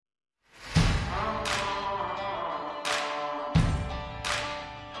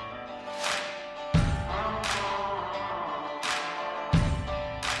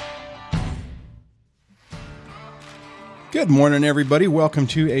Good morning, everybody. Welcome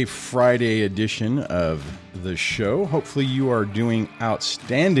to a Friday edition of the show. Hopefully you are doing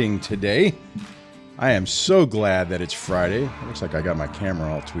outstanding today. I am so glad that it's Friday. It looks like I got my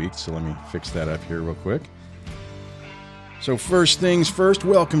camera all tweaked, so let me fix that up here real quick. So first things first,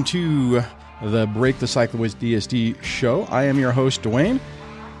 welcome to the Break the Cycle with DSD show. I am your host, Dwayne.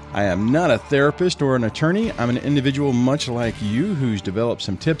 I am not a therapist or an attorney. I'm an individual much like you who's developed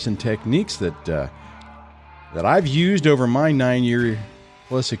some tips and techniques that I've used over my 9-year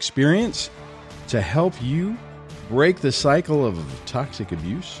plus experience to help you break the cycle of toxic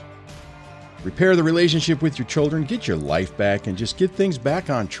abuse, repair the relationship with your children, get your life back, and just get things back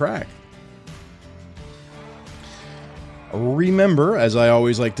on track. Remember, as I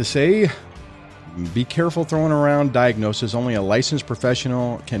always like to say, be careful throwing around diagnosis. Only a licensed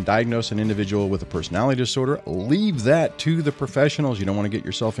professional can diagnose an individual with a personality disorder. Leave that to the professionals. You don't want to get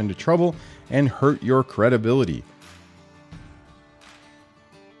yourself into trouble and hurt your credibility.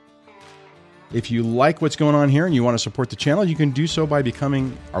 If you like what's going on here and you want to support the channel, you can do so by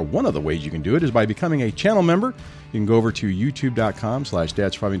becoming, or one of the ways you can do it is by becoming a channel member. You can go over to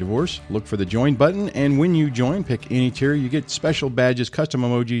youtube.com/dadsurvivingdivorce, look for the join button, and when you join, pick any tier. You get special badges, custom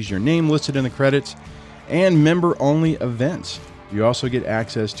emojis, your name listed in the credits, and member-only events. You also get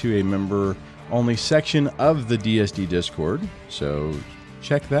access to a member-only section of the DSD Discord, so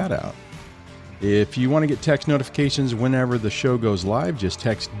check that out. If you want to get text notifications whenever the show goes live, just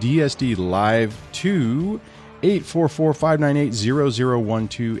text DSD Live to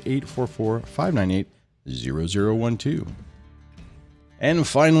 844-598-0012, 844-598-0012. And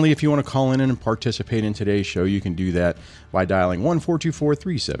finally, if you want to call in and participate in today's show, you can do that by dialing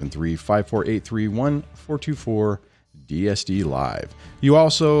 1-424-373-5483, 1-424-DSD Live. You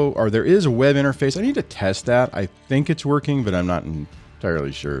also, or there is a web interface. I need to test that. I think it's working, but I'm not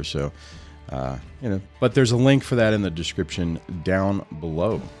entirely sure. So, but there's a link for that in the description down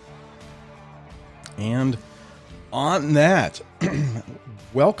below. And on that,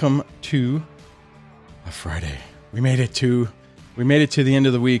 welcome to a Friday. We made it to the end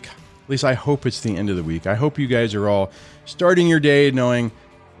of the week. At least I hope it's the end of the week. I hope you guys are all starting your day knowing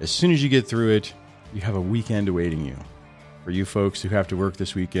as soon as you get through it, you have a weekend awaiting you. For you folks who have to work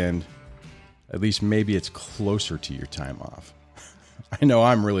this weekend, at least maybe it's closer to your time off. I know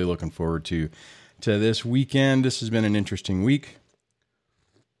I'm really looking forward to this weekend. This has been an interesting week,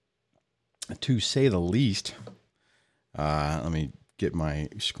 to say the least. Let me get my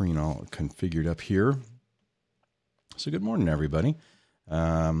screen all configured up here. So good morning, everybody.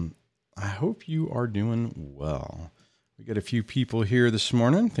 I hope you are doing well. We got a few people here this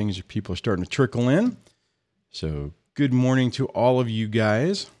morning. People are starting to trickle in. So good morning to all of you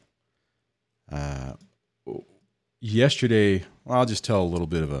guys. Yesterday, well, I'll just tell a little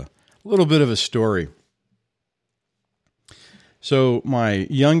bit of a story. So my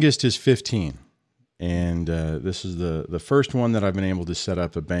youngest is 15, and this is the first one that I've been able to set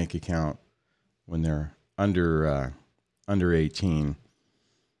up a bank account when they're under 18.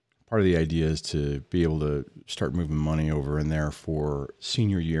 Part of the idea is to be able to start moving money over in there for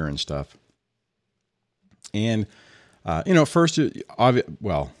senior year and stuff. And first,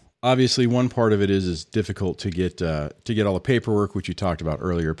 obviously, one part of it is difficult to get all the paperwork, which you talked about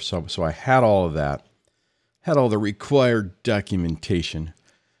earlier. So I had all of that, had all the required documentation,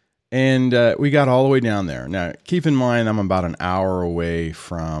 and we got all the way down there. Now, keep in mind, I'm about an hour away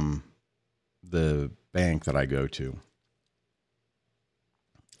from the bank that I go to,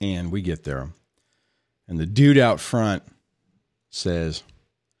 and we get there, and the dude out front says,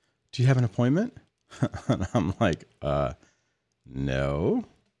 "Do you have an appointment?" And I'm like, "No."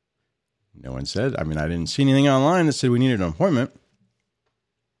 No one said. I didn't see anything online that said we needed an appointment.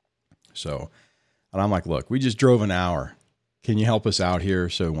 So, and I'm like, look, we just drove an hour. Can you help us out here?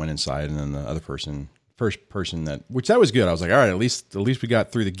 So I went inside, and then the other person, first person that was good. I was like, all right, at least we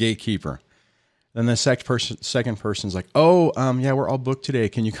got through the gatekeeper. Then the second person's like, yeah, we're all booked today.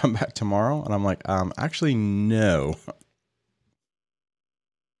 Can you come back tomorrow? And I'm like, actually, no.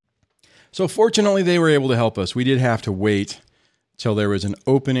 So fortunately, they were able to help us. We did have to wait till there was an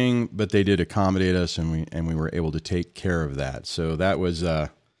opening, but they did accommodate us, and we were able to take care of that. So that was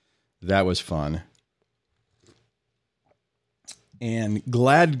fun, and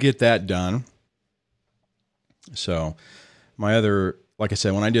glad to get that done. So like I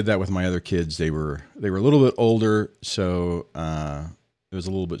said, when I did that with my other kids, they were a little bit older, so it was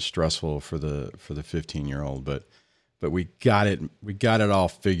a little bit stressful for the 15-year-old, but we got it all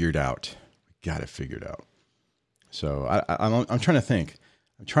figured out. We got it figured out. So I'm trying to think.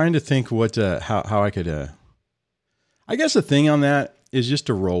 I'm trying to think what how I could. I guess the thing on that is just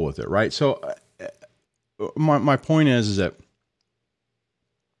to roll with it, right? So my point is that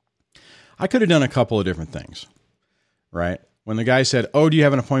I could have done a couple of different things, right? When the guy said, "Oh, do you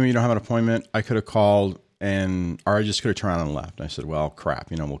have an appointment? You don't have an appointment." I could have called or I just could have turned around and left. I said, "Well,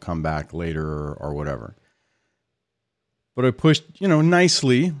 crap, we'll come back later or whatever." But I pushed,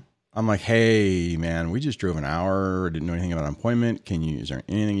 nicely. I'm like, "Hey, man, we just drove an hour. Didn't know anything about an appointment. Is there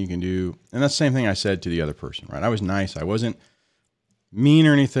anything you can do?" And that's the same thing I said to the other person, right? I was nice. I wasn't mean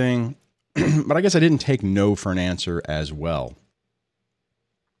or anything, but I guess I didn't take no for an answer as well.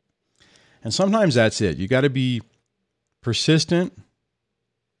 And sometimes that's it. You got to be persistent,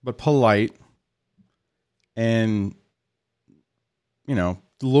 but polite, and,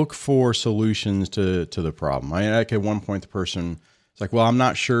 look for solutions to the problem. Like at one point, the person, it's like, "Well, I'm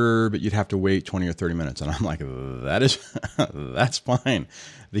not sure, but you'd have to wait 20 or 30 minutes. And I'm like, that's fine.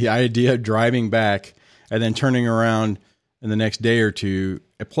 The idea of driving back and then turning around in the next day or two,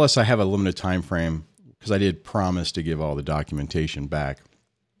 plus I have a limited time frame because I did promise to give all the documentation back.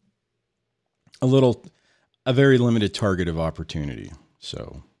 A very limited target of opportunity.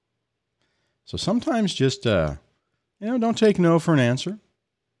 So sometimes just, don't take no for an answer,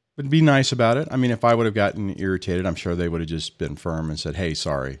 but be nice about it. I mean, if I would have gotten irritated, I'm sure they would have just been firm and said, "Hey,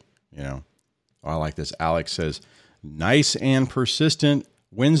 sorry." I like this. Alex says, "Nice and persistent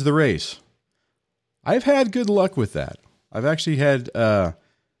wins the race." I've had good luck with that. I've actually had,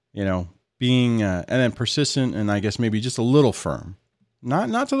 being, and then persistent and I guess maybe just a little firm.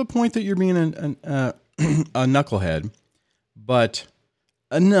 Not to the point that you're being a knucklehead, but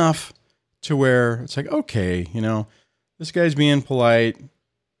enough to where it's like, okay, this guy's being polite.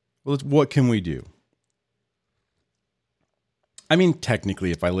 Well, what can we do? I mean, technically,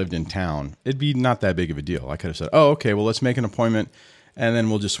 if I lived in town, it'd be not that big of a deal. I could have said, "Oh, okay, well, let's make an appointment, and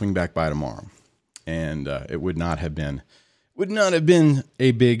then we'll just swing back by tomorrow," and it would not have been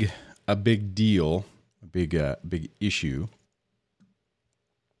a big deal, a big issue.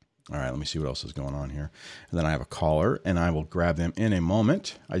 All right, let me see what else is going on here. And then I have a caller, and I will grab them in a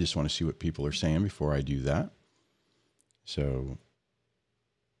moment. I just want to see what people are saying before I do that. So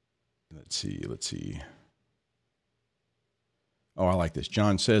let's see. Oh, I like this.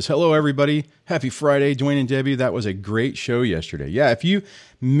 John says, "Hello, everybody. Happy Friday, Dwayne and Debbie. That was a great show yesterday." Yeah, if you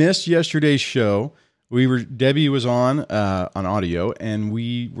missed yesterday's show, Debbie was on audio, and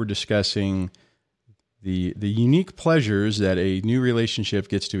we were discussing the unique pleasures that a new relationship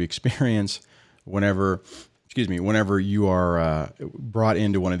gets to experience whenever you are brought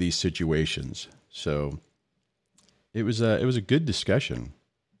into one of these situations. So it was a good discussion.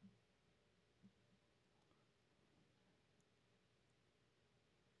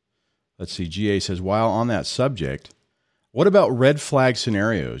 Let's see. GA says, "While on that subject, what about red flag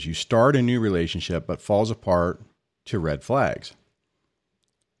scenarios? You start a new relationship but falls apart to red flags."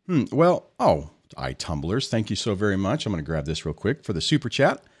 iTumblers, thank you so very much. I'm going to grab this real quick for the super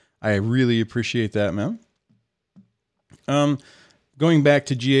chat. I really appreciate that, man. Going back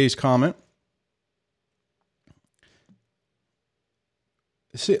to GA's comment.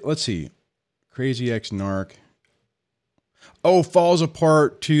 Let's see. Crazy ex narc. Oh, falls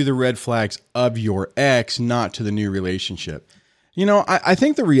apart to the red flags of your ex, not to the new relationship. I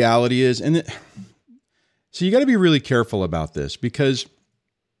think the reality is, so you got to be really careful about this, because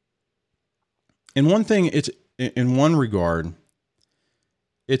in one regard,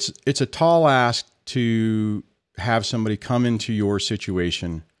 it's a tall ask to have somebody come into your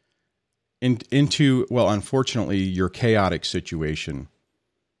situation, unfortunately, your chaotic situation,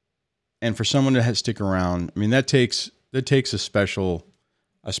 and for someone to stick around. I mean, that takes a special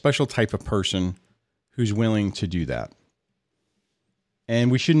type of person who's willing to do that, and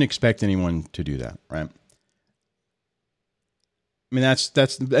we shouldn't expect anyone to do that, right? I mean, that's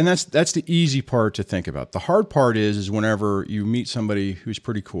the easy part to think about. The hard part is whenever you meet somebody who's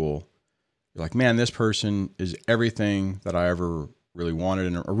pretty cool, you're like, "Man, this person is everything that I ever really wanted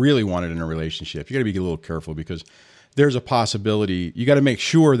in a relationship." You got to be a little careful, because there's a possibility. You got to make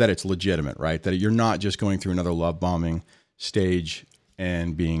sure that it's legitimate, right? That you're not just going through another love bombing stage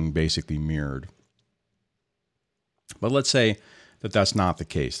and being basically mirrored. But let's say that that's not the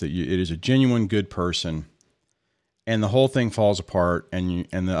case, that it is a genuine good person, and the whole thing falls apart, and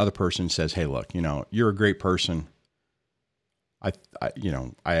the other person says, "Hey, look, you're a great person.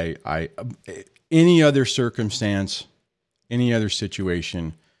 Any other circumstance, any other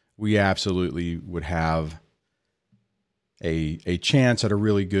situation, we absolutely would have a chance at a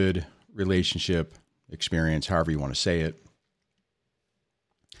really good relationship experience," however you want to say it.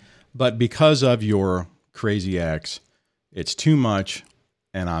 "But because of your crazy ex, it's too much,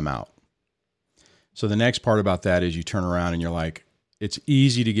 and I'm out." So the next part about that is you turn around and you're like, it's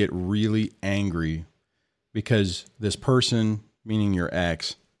easy to get really angry because this person, meaning your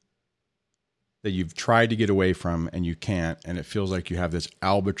ex, that you've tried to get away from and you can't, and it feels like you have this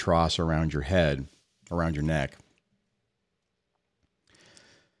albatross around your head, around your neck.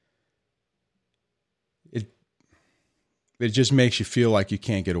 It just makes you feel like you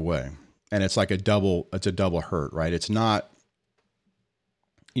can't get away. And it's like a double hurt, right? It's not,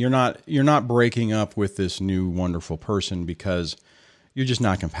 you're not breaking up with this new wonderful person because you're just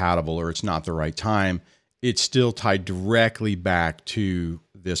not compatible or it's not the right time. It's still tied directly back to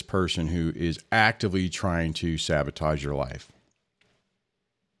this person who is actively trying to sabotage your life.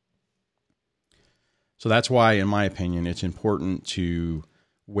 So that's why, in my opinion, it's important to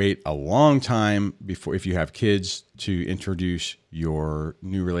wait a long time before, if you have kids, to introduce your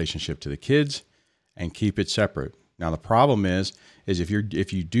new relationship to the kids and keep it separate. Now, the problem is if you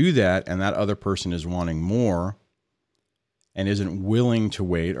do that and that other person is wanting more and isn't willing to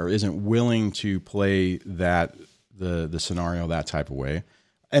wait or isn't willing to play the scenario that type of way,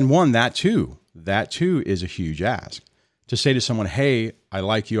 and that too is a huge ask. To say to someone, hey, I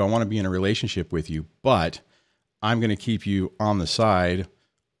like you, I want to be in a relationship with you, but I'm going to keep you on the side,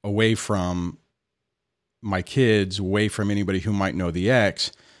 away from my kids, away from anybody who might know the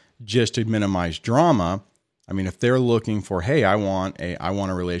ex, just to minimize drama. I mean, if they're looking for, hey, I want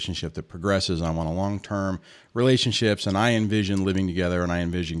a relationship that progresses, I want a long-term relationships, and I envision living together, and I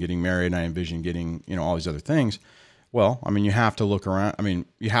envision getting married, and I envision getting, all these other things. Well, I mean, you have to look around. I mean,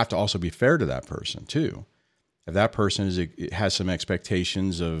 you have to also be fair to that person too. If that person has some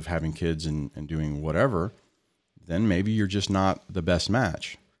expectations of having kids and doing whatever, then maybe you're just not the best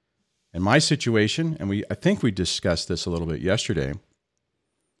match. In my situation, and I think we discussed this a little bit yesterday,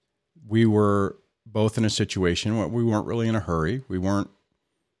 we were both in a situation where we weren't really in a hurry. We weren't,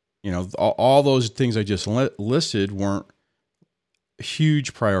 all those things I just listed weren't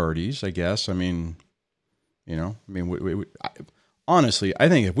huge priorities, I guess. I mean, honestly, I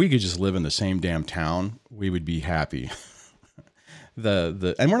think if we could just live in the same damn town, we would be happy.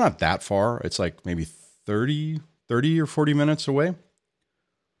 And we're not that far. It's like maybe 30 or 40 minutes away.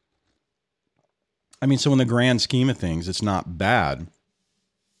 I mean, so in the grand scheme of things, it's not bad.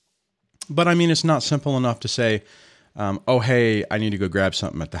 But I mean, it's not simple enough to say, oh, hey, I need to go grab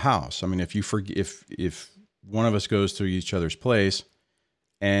something at the house. I mean, if one of us goes to each other's place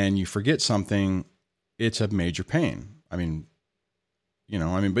and you forget something, it's a major pain. I mean,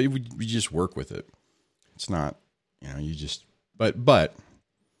 but we just work with it. It's not, but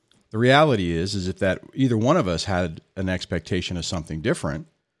the reality is if that either one of us had an expectation of something different,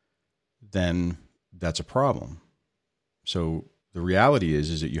 then that's a problem. So the reality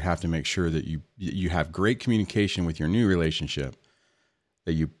is that you have to make sure that you have great communication with your new relationship,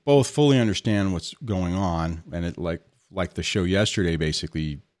 that you both fully understand what's going on. And it like the show yesterday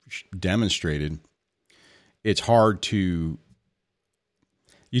basically demonstrated, it's hard to,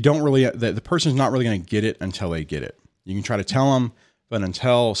 the person's not really going to get it until they get it. You can try to tell them, but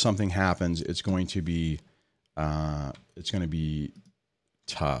until something happens, it's going to be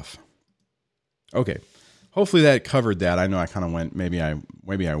tough. Okay. Hopefully that covered that. I know I kind of went, maybe I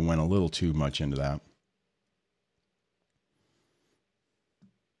went a little too much into that.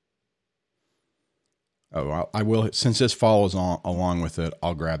 Oh, I will, since this follows along with it,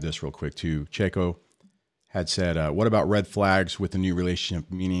 I'll grab this real quick too. Checo had said, what about red flags with the new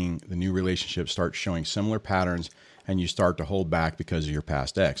relationship, meaning the new relationship starts showing similar patterns and you start to hold back because of your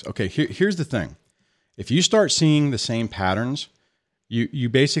past ex? Okay, here's the thing. If you start seeing the same patterns, you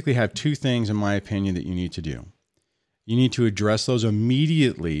basically have two things, in my opinion, that you need to do. You need to address those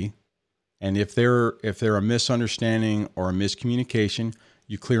immediately. And if they're a misunderstanding or a miscommunication,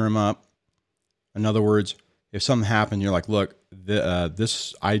 you clear them up. In other words, if something happened, you're like, look,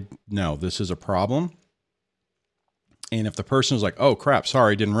 this is a problem. And if the person is like, oh crap,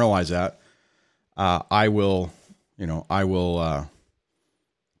 sorry, didn't realize that, I will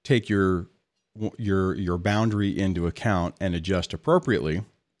take your boundary into account and adjust appropriately.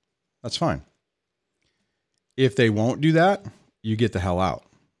 That's fine. If they won't do that, you get the hell out.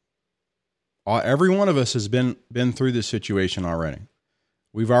 Every one of us has been through this situation already.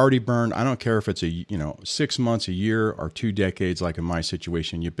 We've already burned, I don't care if it's 6 months, a year, or 2 decades, like in my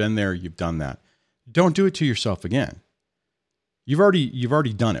situation. You've been there, you've done that. Don't do it to yourself again. You've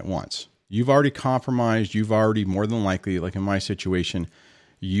already done it once. You've already compromised. You've already, more than likely, like in my situation,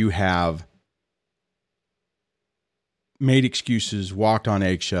 you have made excuses, walked on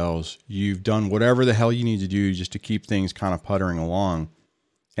eggshells. You've done whatever the hell you need to do just to keep things kind of puttering along,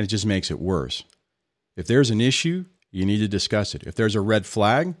 and it just makes it worse. If there's an issue, you need to discuss it. If there's a red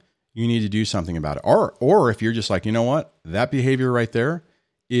flag, you need to do something about it. Or if you're just like, you know what, that behavior right there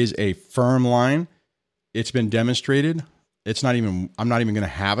is a firm line. It's been demonstrated. I'm not even going to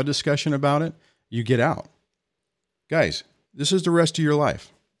have a discussion about it. You get out. Guys, this is the rest of your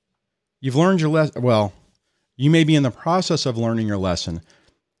life. You've learned your lesson. Well, you may be in the process of learning your lesson,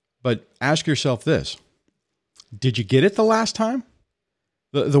 but ask yourself this. Did you get it the last time?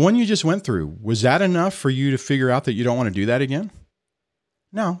 The one you just went through, was that enough for you to figure out that you don't want to do that again?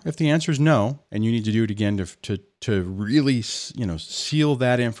 No. If the answer is no, and you need to do it again to really, seal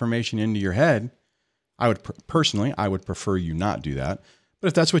that information into your head, I would personally prefer you not do that. But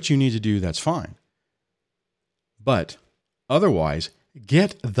if that's what you need to do, that's fine. But otherwise,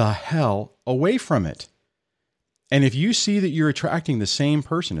 get the hell away from it. And if you see that you're attracting the same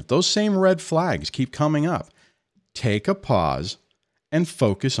person, if those same red flags keep coming up, take a pause and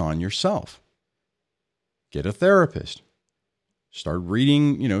focus on yourself. Get a therapist. Start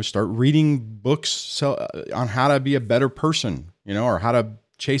reading books on how to be a better person, or how to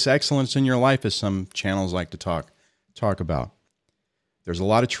chase excellence in your life, as some channels like to talk about. There's a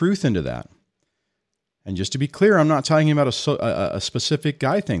lot of truth into that. And just to be clear, I'm not talking about a specific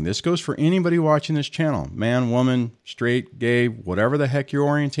guy thing. This goes for anybody watching this channel. Man, woman, straight, gay, whatever the heck your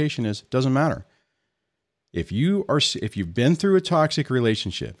orientation is, doesn't matter. If you've been through a toxic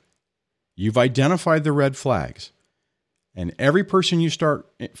relationship, you've identified the red flags, and every person you start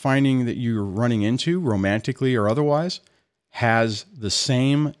finding that you're running into, romantically or otherwise, has the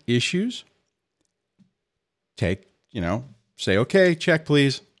same issues, say, okay, check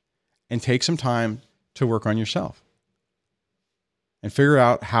please, and take some time to work on yourself and figure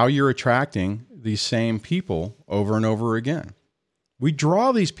out how you're attracting these same people over and over again. We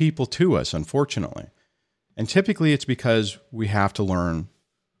draw these people to us, unfortunately. And typically it's because we have to learn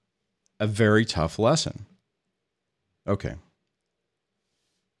a very tough lesson. Okay.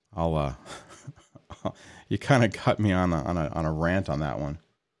 I'll you kind of got me on a rant on that one.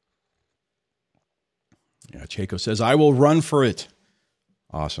 Yeah, Chaco says, I will run for it.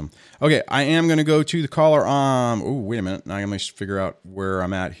 Awesome. Okay, I am going to go to the caller. Wait a minute. Now I must figure out where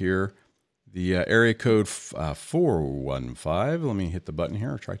I'm at here. The area code 415. Let me hit the button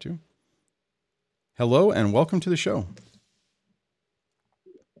here, or try to. Hello, and welcome to the show.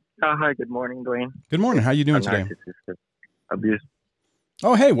 Hi, good morning, Dwayne. Good morning. How you doing today? Narcissistic abuse.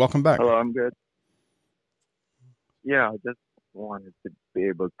 Oh, hey, welcome back. Hello, I'm good. Yeah, I just wanted to be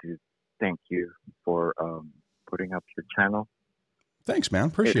able to thank you for putting up your channel. Thanks, man.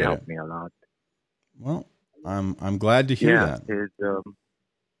 Appreciate it. It helped me a lot. Well, I'm glad to hear that.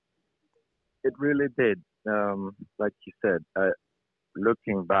 It really did. Like you said,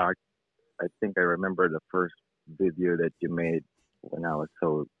 looking back, I think I remember the first video that you made when I was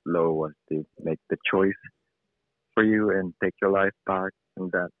so low was to make the choice for you and take your life back,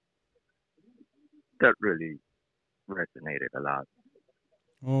 and that really resonated a lot.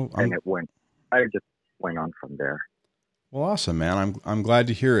 Well, I just went on from there. Well, awesome, man. I'm glad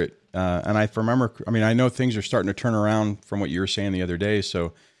to hear it. And I remember, I know things are starting to turn around from what you were saying the other day.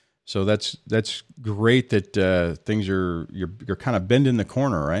 So that's great that things you're kind of bending the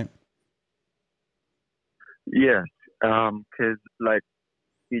corner, right? Yes, because like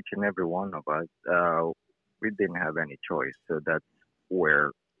each and every one of us, we didn't have any choice. So that's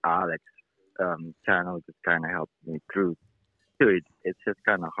where Alex channel just kind of helped me through it. It's just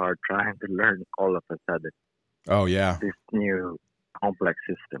kind of hard trying to learn all of a sudden. Oh yeah, this new complex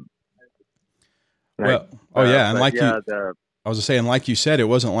system. And I was saying, like you said, it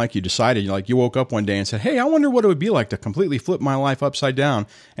wasn't like you decided. Like you woke up one day and said, "Hey, I wonder what it would be like to completely flip my life upside down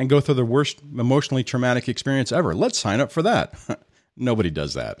and go through the worst emotionally traumatic experience ever. Let's sign up for that." Nobody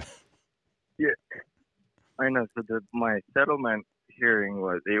does that. Yeah, I know. So my settlement hearing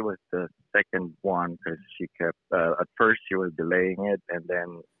was the second one because she kept at first she was delaying it, and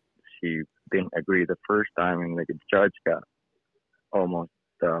then she didn't agree the first time, and the judge got almost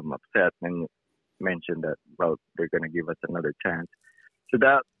upset and mentioned that, well, they're going to give us another chance. So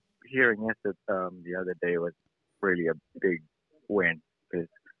that hearing the other day was really a big win because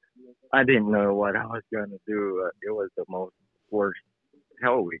I didn't know what I was going to do. It was the worst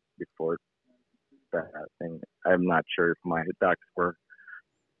hell week before that, and I'm not sure if my ducks were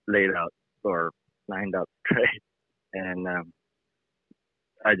laid out or lined up straight, and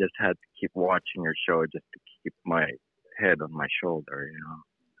I just had to keep watching your show just to keep my head on my shoulder,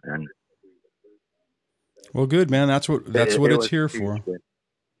 And well, good, man. That's what it's here for.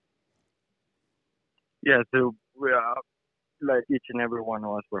 Yeah. So like each and every one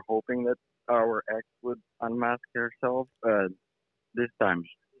of us were hoping that our ex would unmask herself. This time,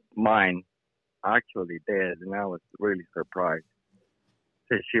 mine actually did, and I was really surprised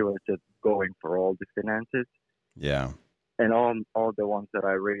that she was just going for all the finances. Yeah. And all the ones that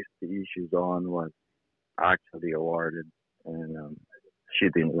I raised the issues on was actually awarded, and she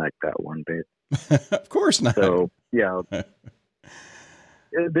didn't like that one bit. Of course not. So yeah, yeah,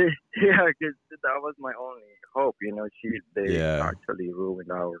 because that was my only hope. They Yeah. actually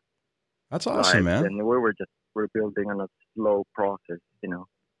ruined our That's awesome, lives, man. and we're building on a slow process.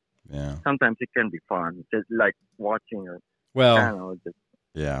 Yeah. Sometimes it can be fun, just like watching a Well, channel. Just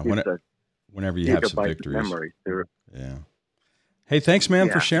yeah. gives us Whenever you have some gigabytes of victories. memories. Too. Yeah. Hey, thanks, man,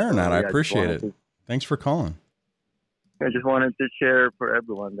 for Yeah. sharing that. So I yeah, appreciate it. Thanks for calling. I just wanted to share for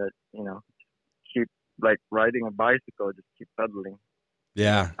everyone that keep like riding a bicycle, just keep pedaling.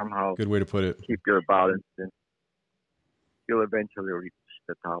 Yeah. Somehow Good way to put it. keep your balance, and you'll eventually reach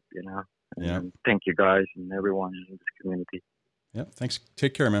the top. And Yeah. thank you guys and everyone in this community. Yeah. Thanks.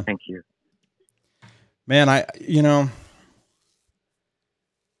 Take care, man. Thank you. Man,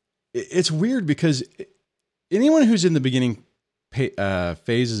 it's weird because anyone who's in the beginning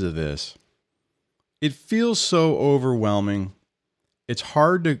phases of this, it feels so overwhelming. It's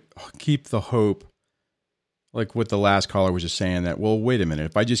hard to keep the hope, like what the last caller was just saying, that, well, wait a minute,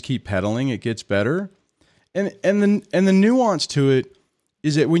 if I just keep pedaling, it gets better. And the nuance to it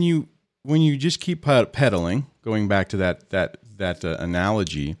is that when you just keep pedaling, going back to that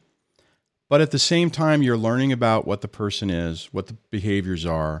analogy, but at the same time you're learning about what the person is, what the behaviors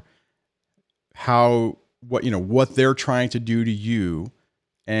are, what they're trying to do to you,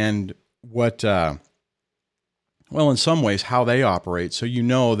 and what in some ways how they operate. So you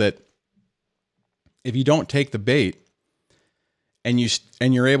know that if you don't take the bait and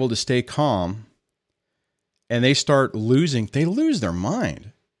you're able to stay calm, and they lose their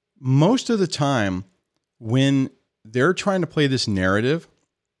mind. Most of the time when they're trying to play this narrative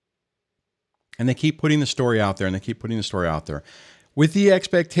and they keep putting the story out there with the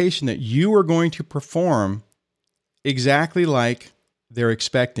expectation that you are going to perform exactly like they're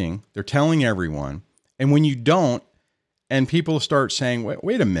expecting, they're telling everyone. And when you don't, and people start saying,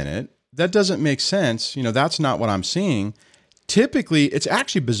 wait a minute, that doesn't make sense. That's not what I'm seeing. Typically, it's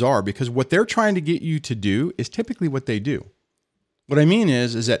actually bizarre because what they're trying to get you to do is typically what they do. What I mean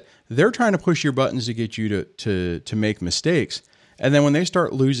is that they're trying to push your buttons to get you to make mistakes. And then when they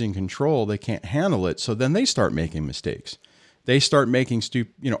start losing control, they can't handle it. So then they start making mistakes. They start making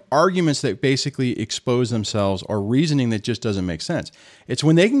arguments that basically expose themselves, or reasoning that just doesn't make sense. It's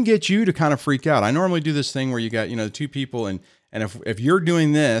when they can get you to kind of freak out. I normally do this thing where you got, two people, and if you're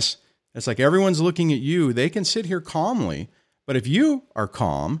doing this, it's like everyone's looking at you. They can sit here calmly. But if you are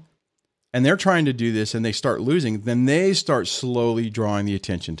calm and they're trying to do this and they start losing, then they start slowly drawing the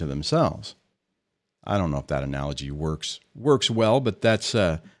attention to themselves. I don't know if that analogy works well, but that's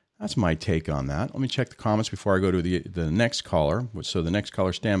my take on that. Let me check the comments before I go to the next caller. So the next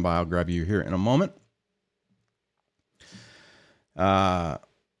caller, stand by. I'll grab you here in a moment.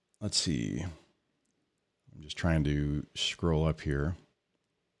 Let's see. I'm just trying to scroll up here.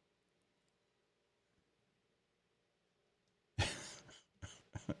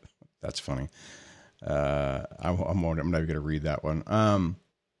 That's funny. I'm not going to read that one.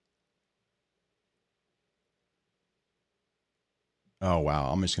 Oh,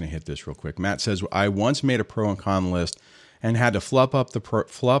 wow. I'm just going to hit this real quick. Matt says, I once made a pro and con list and had to fluff up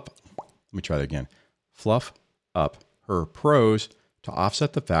her pros to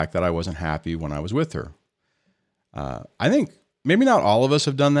offset the fact that I wasn't happy when I was with her. I think maybe not all of us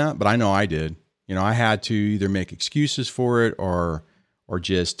have done that, but I know I did. I had to either make excuses for it or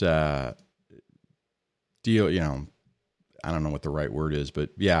just deal, I don't know what the right word is, but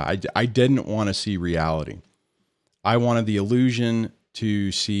yeah, I didn't want to see reality. I wanted the illusion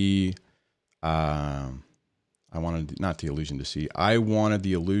to see, I wanted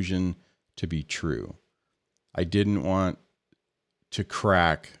the illusion to be true. I didn't want to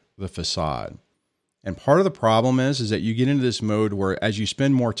crack the facade. And part of the problem is that you get into this mode where as you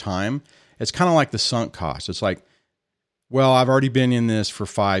spend more time, it's kind of like the sunk cost. It's like, well, I've already been in this for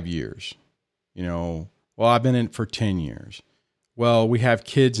 5 years. Well, I've been in it for 10 years. Well, we have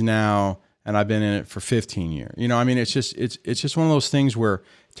kids now and I've been in it for 15 years. It's just one of those things where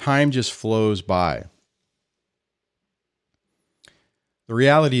time just flows by. The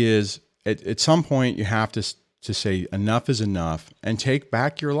reality is at some point you have to say enough is enough and take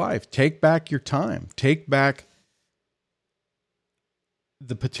back your life, take back your time, take back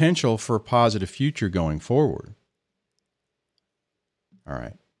the potential for a positive future going forward. All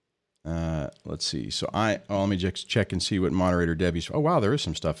right. Let's see. So let me just check and see what moderator Debbie's. Oh, wow. There is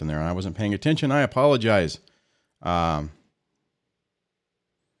some stuff in there. I wasn't paying attention. I apologize. Let's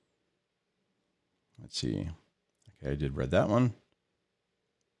see. Okay. I did read that one.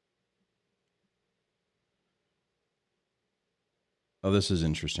 Oh, this is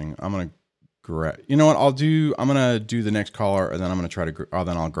interesting. I'm going to Correct. You know what? I'm gonna do the next caller, and then I'm gonna try to.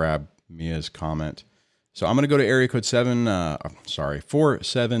 Then I'll grab Mia's comment. So I'm gonna go to area code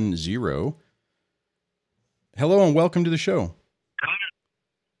 470. Hello and welcome to the show.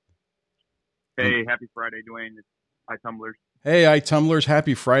 Hey, happy Friday, Dwayne. It's iTumblers. Hey, iTumblers.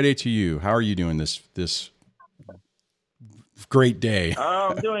 Happy Friday to you. How are you doing this great day?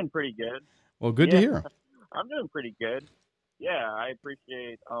 I'm doing pretty good. Well, good to hear. I'm doing pretty good. Yeah, I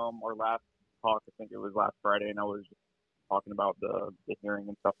appreciate our last talk. I think it was last Friday, and I was just talking about the hearing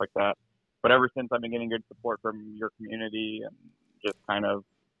and stuff like that. But ever since, I've been getting good support from your community and just kind of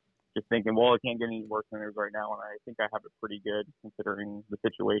just thinking, well, it can't get any worse than it is right now, and I think I have it pretty good considering the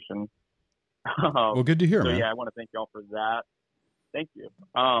situation. Well, good to hear, man. Yeah, I want to thank y'all for that. Thank you.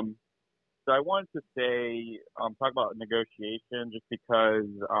 So I wanted to say, talk about negotiation, just because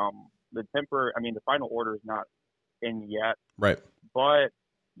the final order is not in yet. Right. But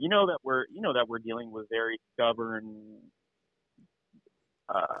you know that we're dealing with very stubborn,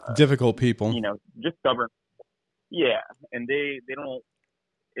 difficult people. Just stubborn. Yeah, and they don't.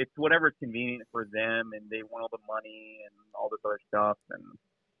 It's whatever's convenient for them, and they want all the money and all this other stuff. And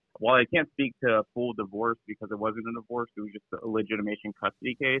while I can't speak to a full divorce because it wasn't a divorce, it was just a legitimation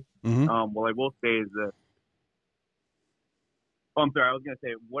custody case. Mm-hmm. What I will say is that. Oh, I'm sorry. I was going to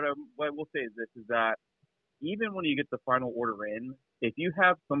say what I will say is this: is that even when you get the final order in, if you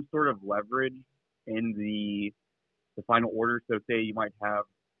have some sort of leverage in the final order, so say you might have,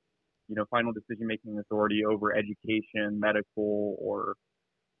 final decision-making authority over education, medical, or,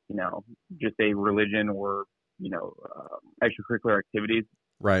 just a religion or, extracurricular activities.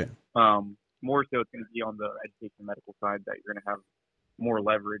 Right. More so it's going to be on the education and medical side that you're going to have more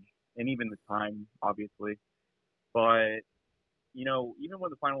leverage and even the time, obviously. But, even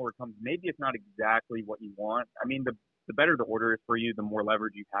when the final order comes, maybe it's not exactly what you want. I mean, the better the order is for you, the more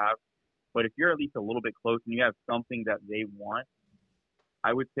leverage you have. But if you're at least a little bit close and you have something that they want,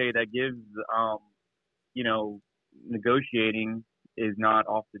 I would say that gives, negotiating is not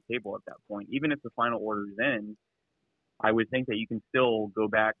off the table at that point. Even if the final order is in, I would think that you can still go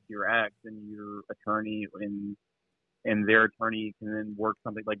back to your ex and your attorney and their attorney can then work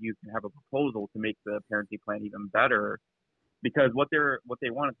something like you can have a proposal to make the parenting plan even better. Because what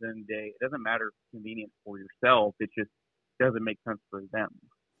they want at the end of the day, it doesn't matter if it's convenient for yourself. It just doesn't make sense for them.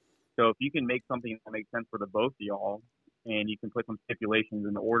 So if you can make something that makes sense for the both of y'all, and you can put some stipulations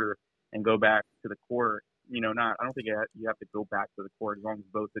in the order and go back to the court, I don't think you have to go back to the court as long as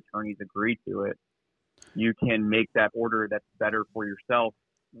both attorneys agree to it. You can make that order that's better for yourself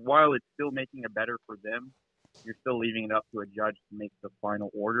while it's still making it better for them. You're still leaving it up to a judge to make the final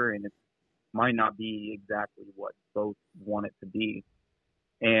order, and it might not be exactly what both want it to be.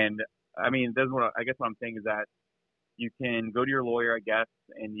 And I mean, what I'm saying is that you can go to your lawyer, I guess,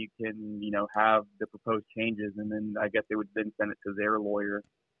 and you can, have the proposed changes, and then I guess they would then send it to their lawyer,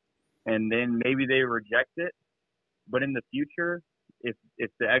 and then maybe they reject it. But in the future, if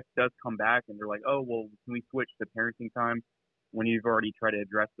the ex does come back and they're like, oh, well, can we switch to parenting time when you've already tried to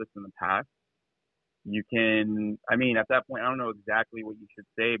address this in the past? You can, at that point, I don't know exactly what you should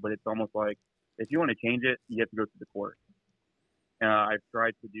say, but it's almost like if you want to change it, you have to go to the court. I've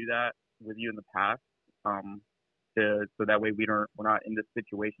tried to do that with you in the past, so that way we're not in this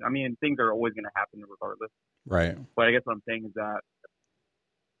situation. I mean, things are always going to happen regardless. Right. But I guess what I'm saying is that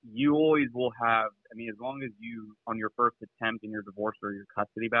you always will have, as long as you, on your first attempt in your divorce or your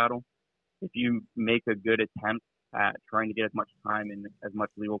custody battle, if you make a good attempt at trying to get as much time and as much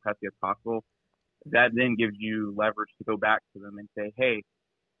legal custody as possible, that then gives you leverage to go back to them and say, hey,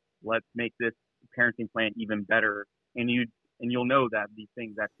 let's make this parenting plan even better. And you'll know that these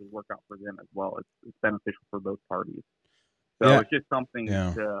things actually work out for them as well. It's beneficial for both parties. So It's just something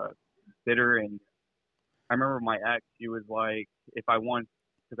to consider. And I remember my ex, she was like,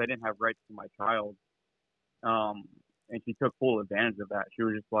 because I didn't have rights to my child, and she took full advantage of that. She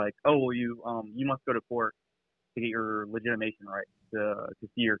was just like, oh, well, you must go to court to get your legitimation rights to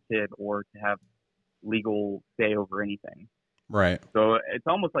see your kid or to have legal say over anything. Right. So it's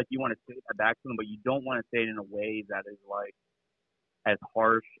almost like you want to say that back to them, but you don't want to say it in a way that is like as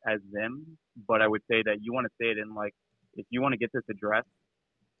harsh as them. But I would say that you want to say it in like, if you want to get this addressed,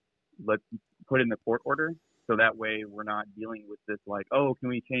 let's put in the court order. So that way we're not dealing with this like, oh, can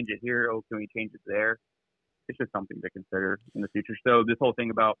we change it here? Oh, can we change it there? It's just something to consider in the future. So this whole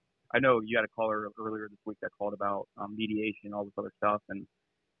thing about, I know you had a caller earlier this week that called about mediation, all this other stuff. And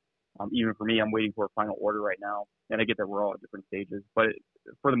even for me, I'm waiting for a final order right now. And I get that we're all at different stages. But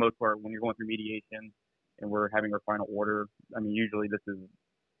for the most part, when you're going through mediation and we're having our final order, usually this is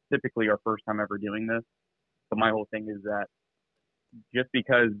typically our first time ever doing this. But my whole thing is that just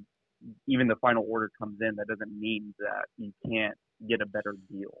because even the final order comes in, that doesn't mean that you can't get a better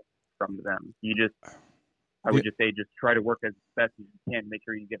deal from them. I would just say, just try to work as best as you can to make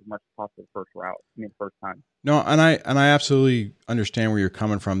sure you get as much as possible first time. No, and I absolutely understand where you're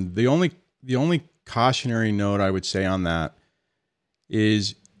coming from. The only cautionary note I would say on that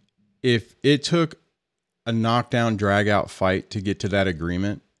is if it took a knockdown, drag out fight to get to that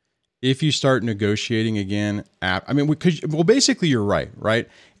agreement, if you start negotiating again, basically you're right?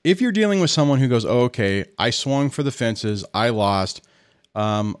 If you're dealing with someone who goes, oh, okay, I swung for the fences, I lost.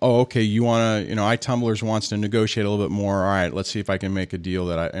 Okay, you want to, iTumblers wants to negotiate a little bit more. All right, let's see if I can make a deal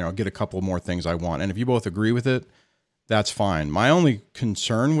that I, get a couple more things I want. And if you both agree with it, that's fine. My only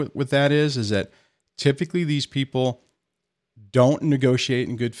concern with that is that typically these people don't negotiate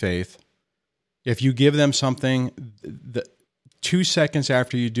in good faith. If you give them something, 2 seconds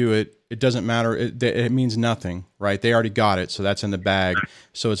after you do it, it doesn't matter. It means nothing, right? They already got it, so that's in the bag.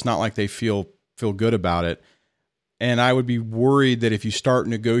 So it's not like they feel good about it. And I would be worried that if you start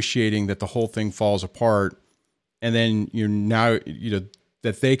negotiating, that the whole thing falls apart, and then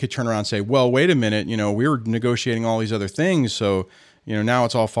that they could turn around and say, "Well, wait a minute, we were negotiating all these other things, so now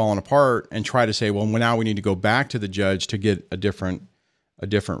it's all falling apart," and try to say, "Well, now we need to go back to the judge to get a different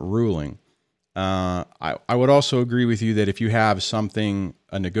ruling." I would also agree with you that if you have something,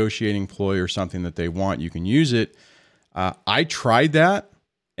 a negotiating ploy or something that they want, you can use it. I tried that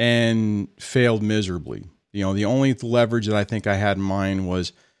and failed miserably. The only leverage that I think I had in mind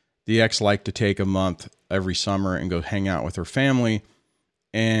was the ex liked to take a month every summer and go hang out with her family.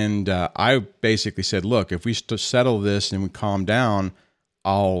 And I basically said, look, if we settle this and we calm down,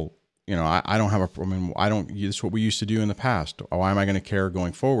 I don't have a problem. This is what we used to do in the past. Why am I going to care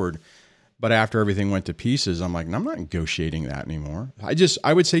going forward? But after everything went to pieces, I'm like, I'm not negotiating that anymore.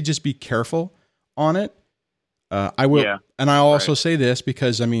 I would say just be careful on it. I will, yeah, and I'll also say this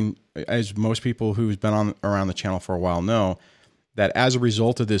because as most people who's been around the channel for a while know, that as a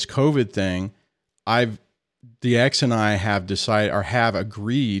result of this COVID thing, the ex and I have decided or have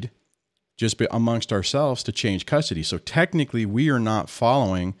agreed just amongst ourselves to change custody. So technically, we are not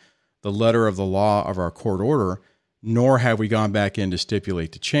following the letter of the law of our court order, nor have we gone back in to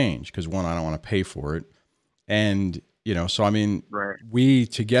stipulate to change because one, I don't want to pay for it, and right. We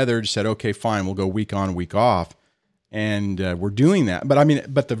together said, okay, fine, we'll go week on, week off. And we're doing that.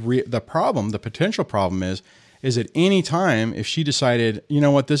 But the potential problem is at any time, if she decided,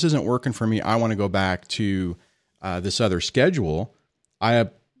 this isn't working for me, I want to go back to this other schedule, I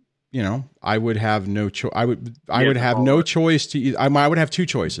would have no choice. I would have no choice to, I would have two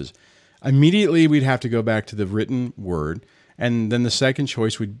choices. Immediately, we'd have to go back to the written word. And then the second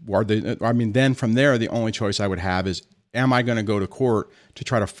choice then from there, the only choice I would have is, am I going to go to court to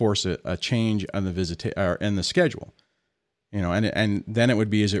try to force a change on the in the schedule? And then it would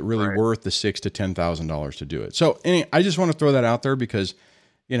be, is it really worth the $6,000 to $10,000 to do it? So anyway, I just want to throw that out there because,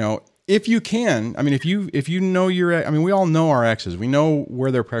 if you can, if you know we all know our exes, we know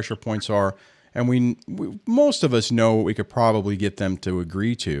where their pressure points are, and we most of us know what we could probably get them to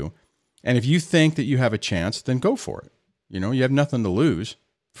agree to. And if you think that you have a chance, then go for it. You have nothing to lose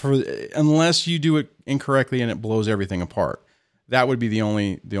unless you do it incorrectly and it blows everything apart. That would be the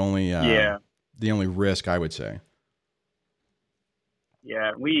only risk, I would say.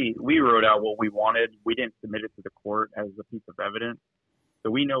 Yeah, we wrote out what we wanted. We didn't submit it to the court as a piece of evidence, so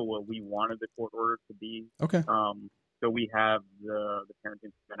we know what we wanted the court order to be. Okay. So we have the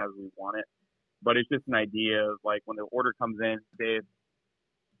parenting plan as we want it, but it's just an idea of like when the order comes in,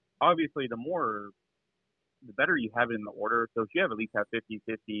 obviously the better you have it in the order. So if you at least have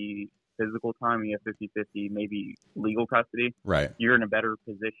 50-50 physical time, you have 50-50 maybe legal custody. Right. You're in a better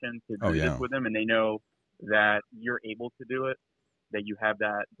position to do this with them, and they know that you're able to do it, that you have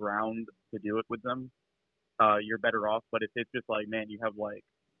that ground to do it with them. You're better off. But if it's just like, man, you have like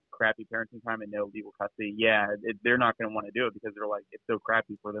crappy parenting time and no legal custody, they're not going to want to do it because they're like, it's so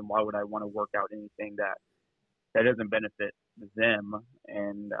crappy for them. Why would I want to work out anything that doesn't benefit them?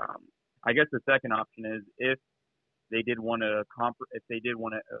 And I guess the second option is if they did want to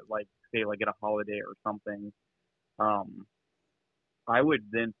like say like get a holiday or something, I would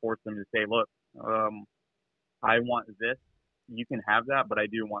then force them to say, look, I want this. You can have that, but I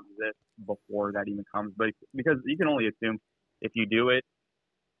do want this before that even comes. But because you can only assume if you do it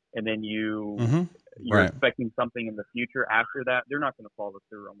and then you're expecting something in the future after that, they're not going to follow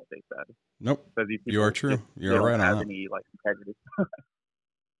through on what they said. Nope. You are true. You're right on that. They don't have any like integrity.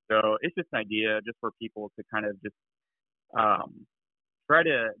 So it's just an idea just for people to kind of just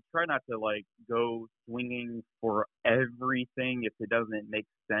try not to like go swinging for everything if it doesn't make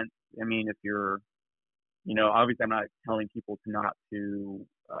sense. If you're, obviously I'm not telling people to not to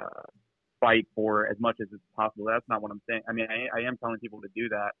fight for as much as it's possible. That's not what I'm saying. I mean, I am telling people to do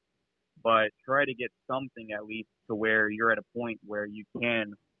that, but try to get something at least to where you're at a point where you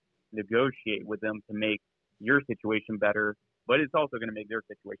can negotiate with them to make your situation better, but it's also going to make their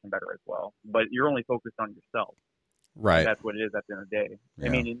situation better as well. But you're only focused on yourself. Right. That's what it is at the end of the day. Yeah. I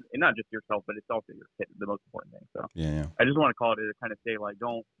mean, and not just yourself, but it's also your kid, the most important thing. So Yeah. I just want to call it to kind of say, like,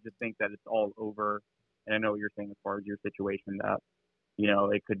 don't just think that it's all over. And I know what you're saying as far as your situation, that, you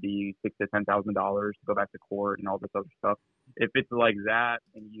know, it could be $6,000 to $10,000 to go back to court and all this other stuff. If it's like that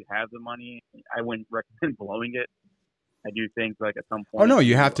and you have the money, I wouldn't recommend blowing it. I do think, like, at some point. Oh no,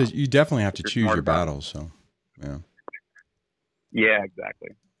 you definitely have to choose your battles. So, yeah. Yeah, exactly.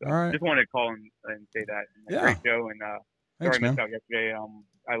 So all right. Just wanted to call and say that. Yeah. Great show, and Thanks, sorry I missed man. out yesterday.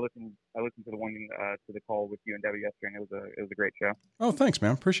 I listened to the one to the call with you and Debbie yesterday, and it was a great show. Oh, thanks,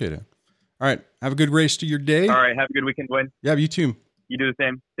 man. Appreciate it. All right. Have a good race to your day. All right. Have a good weekend, Dwayne. Yeah, you too. You do the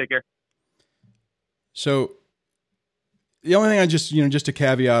same. Take care. So the only thing I just a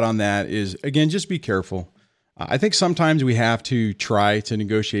caveat on that is, again, just be careful. I think sometimes we have to try to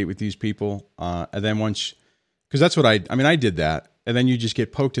negotiate with these people. And then because that's what I did that. And then you just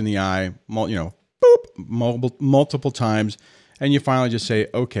get poked in the eye, multiple times. And you finally just say,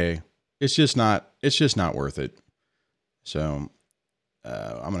 okay, it's just not worth it. So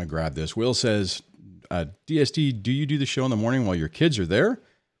I'm going to grab this. Will says, DSD, do you do the show in the morning while your kids are there?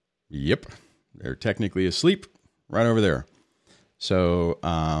 Yep. They're technically asleep right over there. So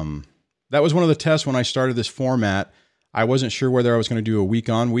that was one of the tests when I started this format. I wasn't sure whether I was going to do a week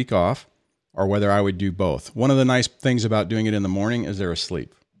on, week off, or whether I would do both. One of the nice things about doing it in the morning is they're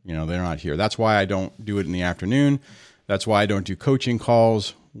asleep. You know, they're not here. That's why I don't do it in the afternoon. That's why I don't do coaching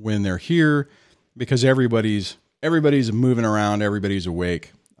calls when they're here, because everybody's moving around. Everybody's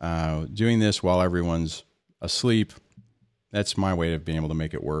awake. Doing this while everyone's asleep, that's my way of being able to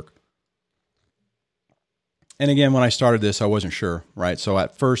make it work. And again, when I started this, I wasn't sure, right? So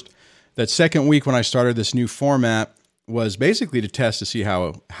at first, that second week when I started this new format was basically to test to see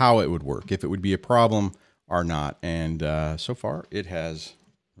how it would work, if it would be a problem or not. And so far, it has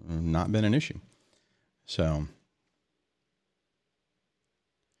not been an issue. So,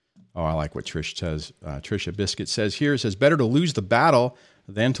 I like what Trish says. Trisha Biscuit says here, it says, better to lose the battle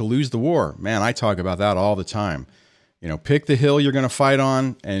than to lose the war. Man, I talk about that all the time. You know, pick the hill you're going to fight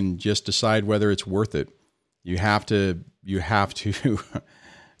on and just decide whether it's worth it. You have to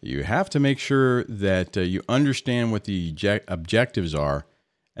make sure that you understand what the objectives are,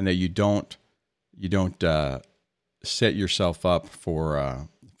 and that you don't set yourself up for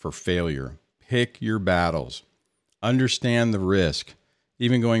failure. Pick your battles. Understand the risk.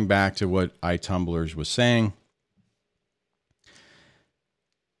 Even going back to what iTumblers was saying,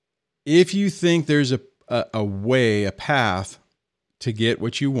 if you think there's a path to get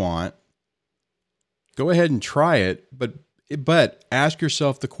what you want, go ahead and try it, but ask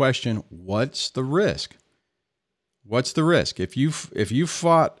yourself the question, what's the risk? What's the risk? If you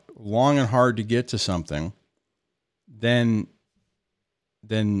fought long and hard to get to something, then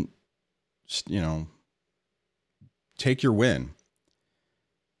take your win.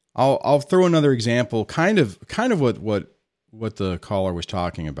 I'll throw another example, kind of what the caller was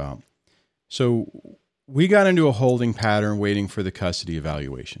talking about. So we got into a holding pattern waiting for the custody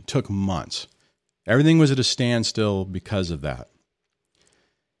evaluation. Took months. Everything was at a standstill because of that.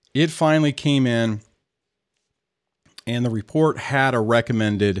 It finally came in, and the report had a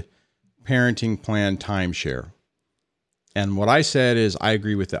recommended parenting plan timeshare. And what I said is, I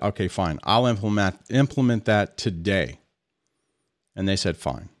agree with that. Okay, fine. I'll implement that today. And they said,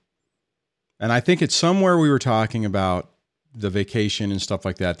 fine. And I think it's somewhere we were talking about the vacation and stuff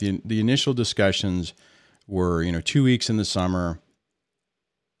like that. The initial discussions were, 2 weeks in the summer.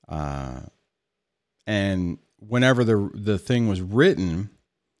 And whenever the thing was written,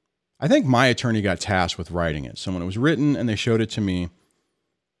 I think my attorney got tasked with writing it. So when it was written and they showed it to me,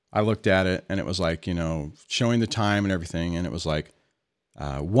 I looked at it and it was like, showing the time and everything. And it was like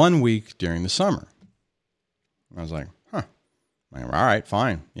 1 week during the summer. And I was like, huh, all right,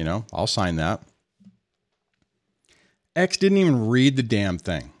 fine. I'll sign that. X didn't even read the damn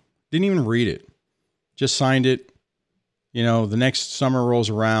thing. Didn't even read it. Just signed it. The next summer rolls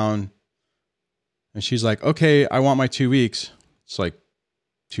around. And she's like, okay, I want my 2 weeks. It's like,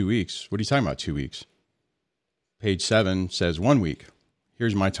 2 weeks? What are you talking about, 2 weeks? Page 7 says 1 week.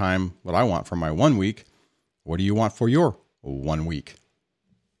 Here's my time, what I want for my 1 week. What do you want for your 1 week?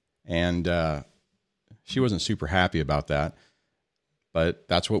 And she wasn't super happy about that. But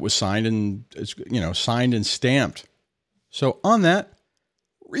that's what was signed and, signed and stamped. So on that,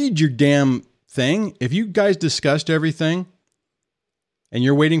 read your damn thing. If you guys discussed everything, and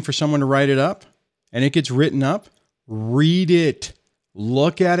you're waiting for someone to write it up and it gets written up, read it.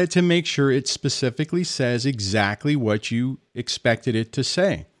 Look at it to make sure it specifically says exactly what you expected it to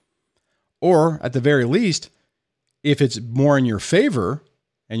say. Or at the very least, if it's more in your favor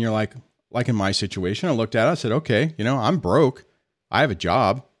and you're like in my situation, I looked at it, I said, okay, I'm broke. I have a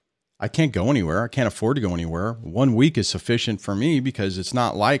job. I can't go anywhere. I can't afford to go anywhere. 1 week is sufficient for me because it's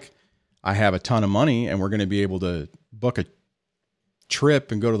not like I have a ton of money and we're going to be able to book a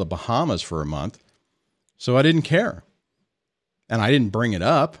trip and go to the Bahamas for a month. So I didn't care. And I didn't bring it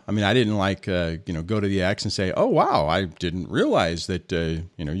up. I mean, I didn't go to the ex and say, oh, wow, I didn't realize that,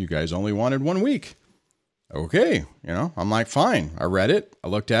 you guys only wanted 1 week. Okay. I'm like, fine. I read it. I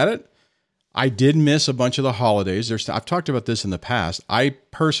looked at it. I did miss a bunch of the holidays. I've talked about this in the past. I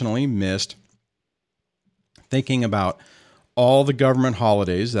personally missed thinking about all the government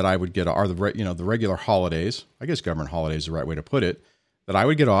holidays that I would get, are the regular holidays. I guess government holidays is the right way to put it, that I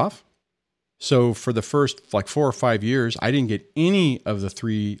would get off. So for the first 4 or 5 years, I didn't get any of the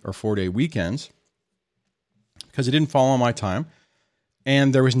 3 or 4 day weekends because it didn't fall on my time.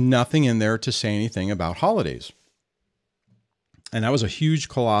 And there was nothing in there to say anything about holidays. And that was a huge,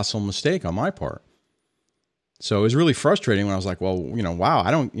 colossal mistake on my part. So it was really frustrating when I was like, well, wow,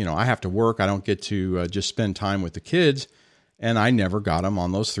 I have to work. I don't get to just spend time with the kids. And I never got them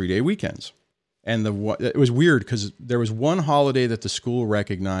on those 3 day weekends. And it was weird because there was one holiday that the school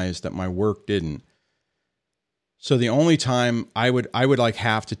recognized that my work didn't. So the only time I would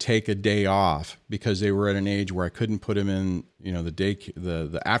have to take a day off because they were at an age where I couldn't put them in,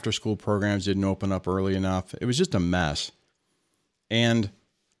 the after school programs didn't open up early enough. It was just a mess. And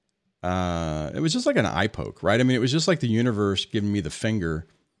it was just like an eye poke, right? I mean, it was just like the universe giving me the finger.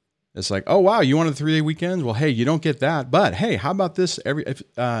 It's like, oh, wow, you wanted 3 day weekends? Well, hey, you don't get that. But hey, how about this?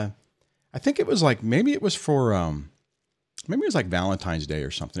 I think it was maybe it was for, maybe it was like Valentine's Day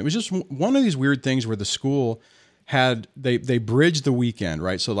or something. It was just one of these weird things where the school had, they bridged the weekend,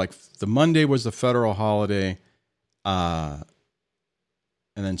 right? So the Monday was the federal holiday. And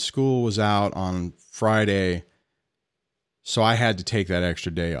then school was out on Friday. So I had to take that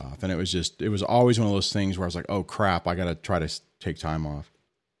extra day off. And it was always one of those things where I was like, oh crap, I got to try to take time off.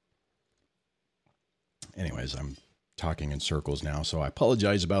 Anyways, I'm talking in circles now, so I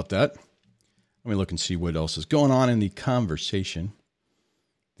apologize about that. Let me look and see what else is going on in the conversation.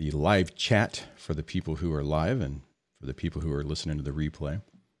 The live chat for the people who are live and for the people who are listening to the replay.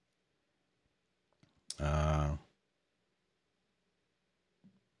 Let's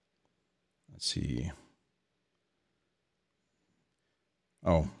see.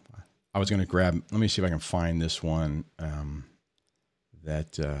 Oh, I was going to grab, let me see if I can find this one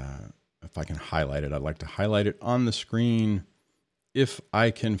if I can highlight it. I'd like to highlight it on the screen if I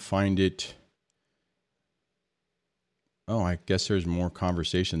can find it. Oh, I guess there's more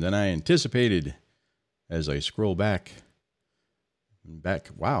conversation than I anticipated as I scroll back.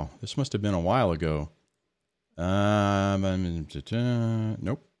 Wow, this must have been a while ago.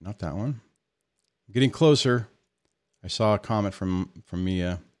 Nope, not that one. Getting closer. I saw a comment from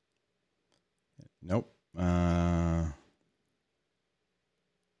Mia. Nope.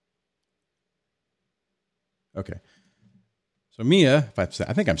 Okay. So Mia, I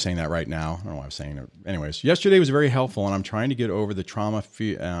think I'm saying that right now. I don't know why I'm saying it. Anyways, yesterday was very helpful, and I'm trying to get over the trauma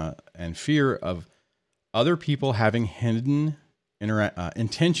and fear of other people having hidden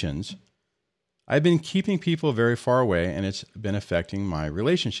intentions. I've been keeping people very far away, and it's been affecting my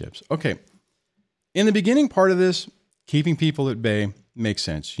relationships. Okay. In the beginning part of this, keeping people at bay makes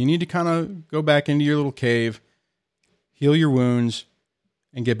sense. You need to kind of go back into your little cave, heal your wounds,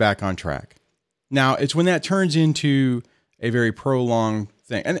 and get back on track. Now, it's when that turns into a very prolonged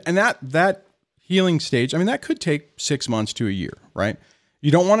thing. And that healing stage, I mean, that could take 6 months to a year, right?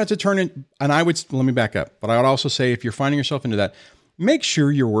 You don't want it to turn in, and let me back up. But I would also say if you're finding yourself into that, make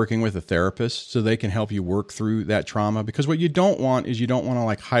sure you're working with a therapist so they can help you work through that trauma. Because what you don't want is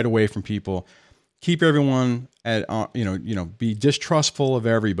to hide away from people, keep everyone at, be distrustful of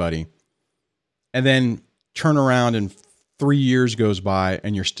everybody, and then turn around and 3 years goes by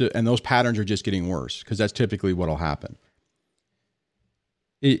and and those patterns are just getting worse, because that's typically what'll happen.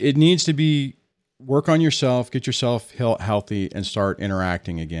 It needs to be work on yourself, get yourself healthy, and start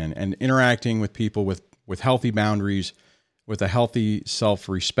interacting again, and interacting with people with healthy boundaries, with a healthy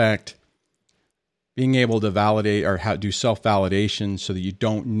self-respect, being able to validate or do self-validation so that you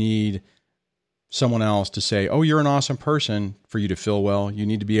don't need someone else to say, oh, you're an awesome person for you to feel well. You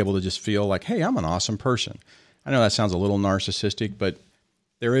need to be able to just feel like, hey, I'm an awesome person. I know that sounds a little narcissistic, but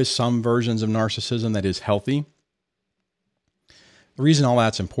there is some versions of narcissism that is healthy. The reason all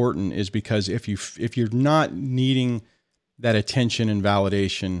that's important is because if you're not needing that attention and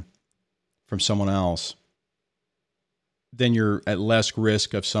validation from someone else, then you're at less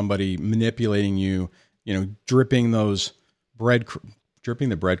risk of somebody manipulating you, dripping the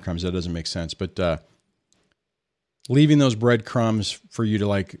breadcrumbs. That doesn't make sense, but leaving those breadcrumbs for you to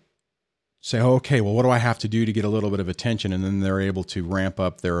like say, oh, okay, well, what do I have to do to get a little bit of attention? And then they're able to ramp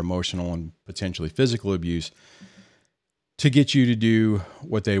up their emotional and potentially physical abuse to get you to do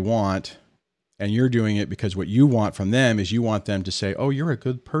what they want. And you're doing it because what you want from them is you want them to say, oh, you're a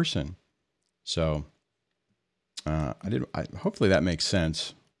good person. So hopefully that makes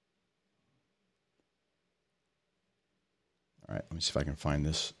sense. All right, let me see if I can find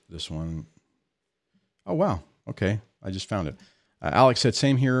this one. Oh, wow. Okay, I just found it. Alex said,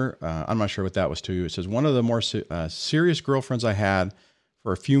 same here. I'm not sure what that was too. It says, one of the more serious girlfriends I had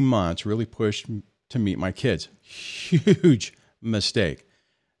for a few months really pushed to meet my kids. Huge mistake.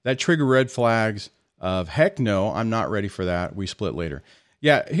 That triggered red flags of, heck no, I'm not ready for that. We split later.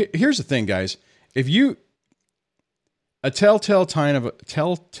 Yeah, here's the thing, guys. A telltale sign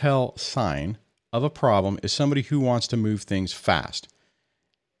of a problem is somebody who wants to move things fast.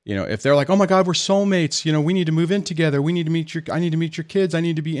 If they're like, oh my God, we're soulmates, we need to move in together. I need to meet your kids. I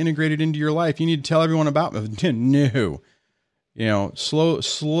need to be integrated into your life. You need to tell everyone about me. No,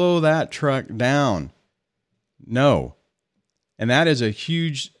 slow that truck down. No. And that is a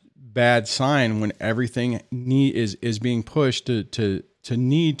huge bad sign when everything is being pushed to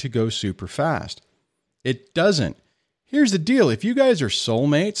need to go super fast. It doesn't. Here's the deal. If you guys are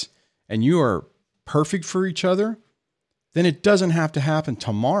soulmates and you are perfect for each other, then it doesn't have to happen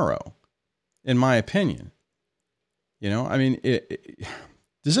tomorrow, in my opinion.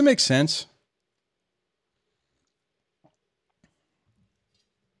 Does it make sense?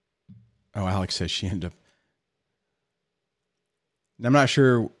 Oh, Alex says she ended up. I'm not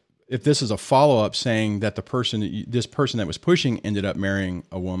sure if this is a follow-up saying that this person that was pushing ended up marrying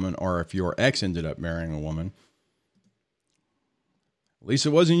a woman, or if your ex ended up marrying a woman. At least it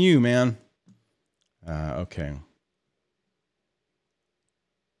wasn't you, man. Okay.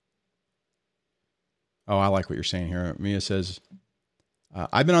 Oh, I like what you're saying here. Mia says,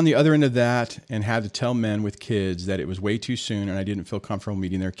 I've been on the other end of that and had to tell men with kids that it was way too soon and I didn't feel comfortable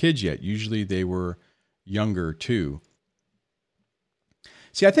meeting their kids yet. Usually they were younger too.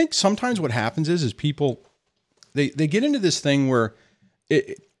 See, I think sometimes what happens is people, they get into this thing where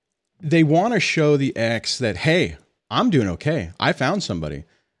they want to show the ex that, hey, I'm doing okay. I found somebody.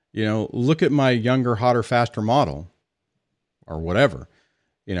 Look at my younger, hotter, faster model or whatever.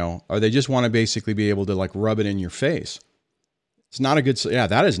 Or they just want to basically be able to like rub it in your face. It's not a good,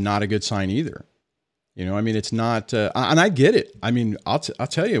 that is not a good sign either. It's not, and I get it. I'll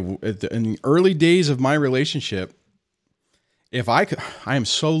tell you, in the early days of my relationship, I am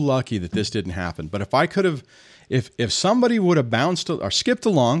so lucky that this didn't happen. But if I could have, if somebody would have bounced or skipped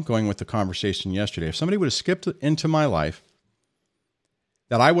along, going with the conversation yesterday, if somebody would have skipped into my life,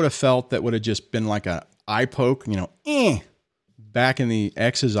 that I would have felt that would have just been like a eye poke, back in the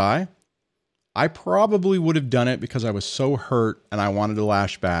ex's eye, I probably would have done it because I was so hurt and I wanted to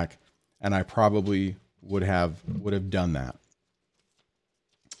lash back, and I probably would have done that.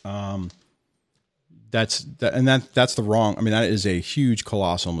 That's the wrong. That is a huge,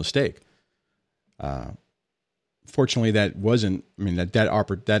 colossal mistake. Fortunately, that wasn't.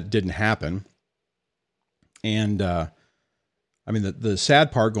 That didn't happen. And the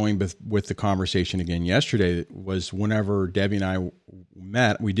sad part going with the conversation again yesterday was whenever Debbie and I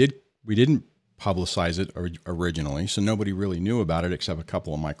met, we didn't publicize it originally, so nobody really knew about it except a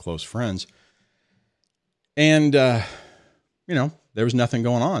couple of my close friends. And there was nothing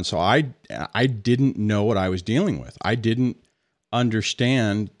going on, so I didn't know what I was dealing with. I didn't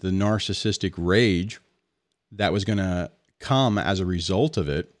understand the narcissistic rage that was going to come as a result of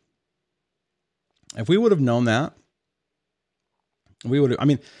it. If we would have known that, we would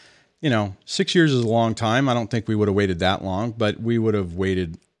have, 6 years is a long time. I don't think we would have waited that long, but we would have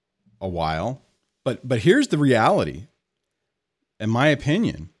waited a while. But here's the reality. In my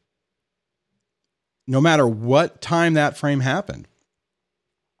opinion, no matter what time that frame happened,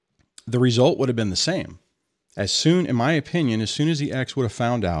 the result would have been the same. In my opinion, as soon as the ex would have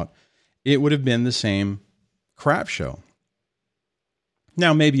found out, it would have been the same crap show.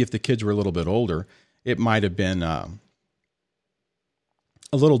 Now, maybe if the kids were a little bit older, it might have been a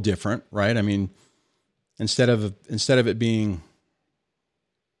little different, right? Instead of it being,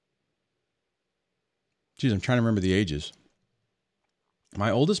 I'm trying to remember the ages.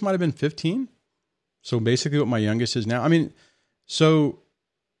 My oldest might have been 15. So basically what my youngest is now. With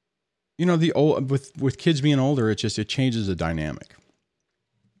kids being older, it changes the dynamic.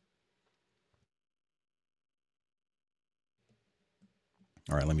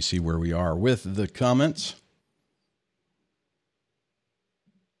 All right, let me see where we are with the comments.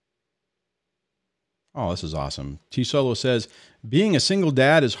 Oh, this is awesome. T Solo says, being a single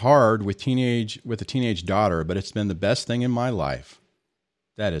dad is hard with a teenage daughter, but it's been the best thing in my life.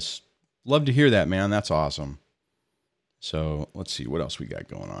 That is, love to hear that, man. That's awesome. So let's see what else we got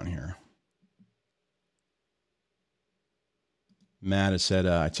going on here. Matt has said,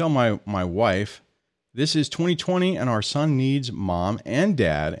 I tell my wife, this is 2020 and our son needs mom and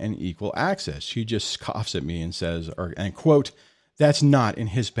dad and equal access. She just scoffs at me and says, and quote, that's not in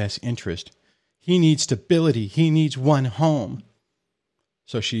his best interest. He needs stability. He needs one home.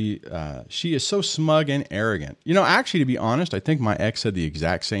 So she is so smug and arrogant. You know, actually, to be honest, I think my ex said the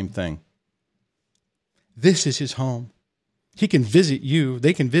exact same thing. This is his home. He can visit you.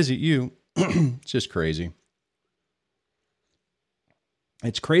 They can visit you. It's just crazy.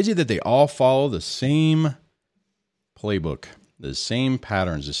 It's crazy that they all follow the same playbook, the same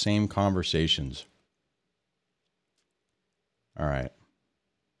patterns, the same conversations. All right.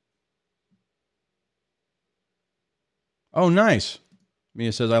 Oh, nice.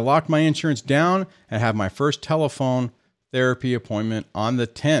 Mia says, I locked my insurance down and have my first telephone therapy appointment on the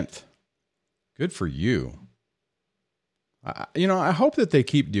 10th. Good for you. I hope that they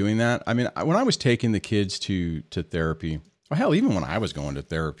keep doing that. I mean, when I was taking the kids to therapy, or hell, even when I was going to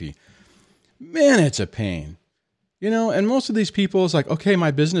therapy, man, it's a pain. And most of these people, it's like, okay,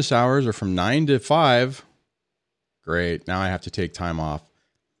 my business hours are from 9 to 5. Great. Now I have to take time off.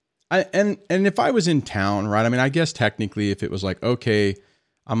 And if I was in town, right? I mean, I guess technically if it was like, okay,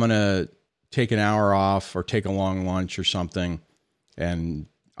 I'm going to take an hour off or take a long lunch or something, and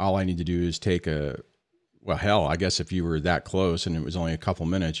all I need to do is take I guess if you were that close and it was only a couple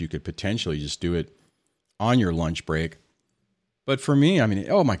minutes, you could potentially just do it on your lunch break. But for me, I mean,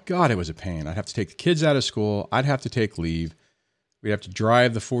 oh my God, it was a pain. I'd have to take the kids out of school. I'd have to take leave. We'd have to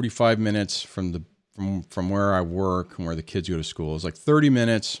drive the 45 minutes from where I work and where the kids go to school. It's like 30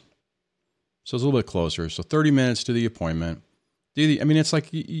 minutes. So it's a little bit closer. So 30 minutes to the appointment. It's like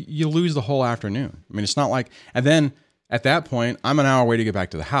you lose the whole afternoon. I mean, it's not like, and then at that point, I'm an hour away to get back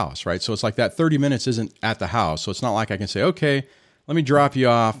to the house, right? So it's like that 30 minutes isn't at the house. So it's not like I can say, okay, let me drop you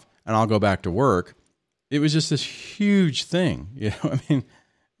off and I'll go back to work. It was just this huge thing.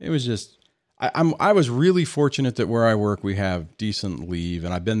 It was just, I was really fortunate that where I work, we have decent leave,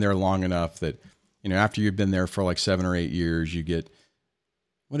 and I've been there long enough that, after you've been there for like 7 or 8 years, you get,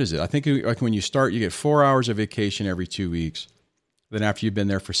 what is it? I think like when you start, you get 4 hours of vacation every 2 weeks. Then after you've been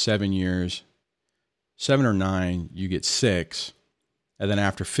there for 7 years, 7 or 9, you get 6. And then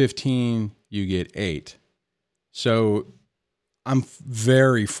after 15, you get 8. So I'm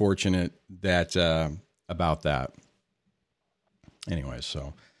very fortunate that, about that. Anyways,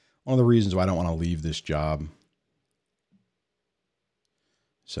 so one of the reasons why I don't want to leave this job.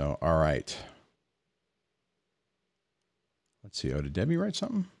 So, all right. Let's see. Oh, did Debbie write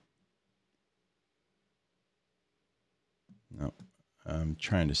something? No. I'm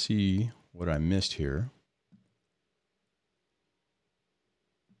trying to see what I missed here.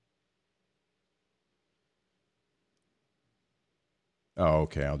 Oh,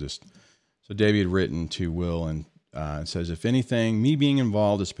 okay. So Debbie had written to Will and says, if anything, me being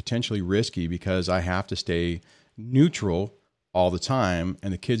involved is potentially risky because I have to stay neutral all the time,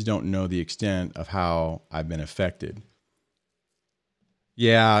 and the kids don't know the extent of how I've been affected.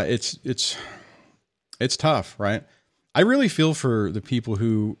 Yeah, it's tough, right? I really feel for the people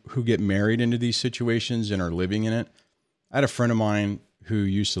who get married into these situations and are living in it. I had a friend of mine who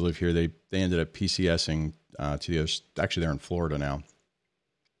used to live here. They ended up PCSing to the other. Actually, they're in Florida now.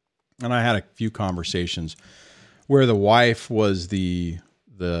 And I had a few conversations where the wife was the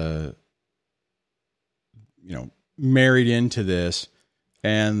married into this,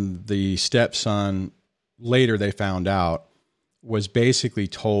 and the stepson, later they found out, was basically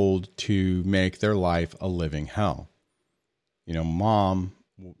told to make their life a living hell. Mom,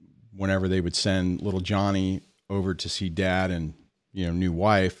 whenever they would send little Johnny over to see dad and, new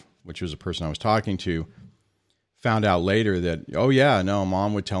wife, which was a person I was talking to, found out later that, oh yeah, no,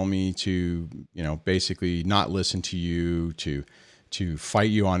 mom would tell me to, basically not listen to you, to fight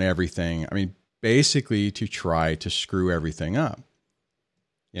you on everything. I mean, basically to try to screw everything up.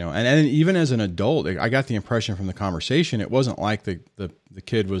 And even as an adult, I got the impression from the conversation, it wasn't like the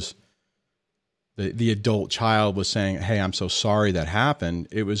kid was, the adult child was saying, hey, I'm so sorry that happened.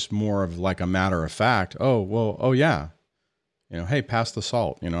 It was more of like a matter of fact. Oh, well, oh yeah. Hey, pass the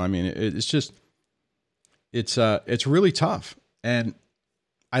salt. It's just, it's really tough. And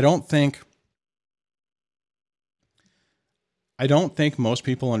I don't think most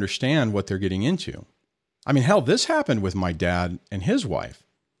people understand what they're getting into. I mean, hell, this happened with my dad and his wife.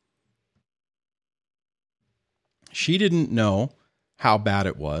 She didn't know how bad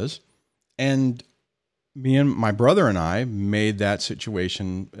it was. And me and my brother and I made that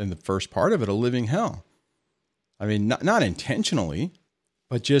situation in the first part of it a living hell. I mean, not intentionally,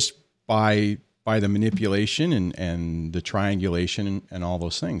 but just by the manipulation and the triangulation and all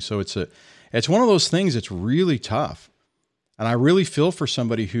those things. So it's one of those things that's really tough. And I really feel for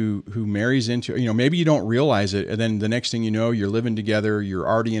somebody who marries into, maybe you don't realize it. And then the next thing you know, you're living together, you're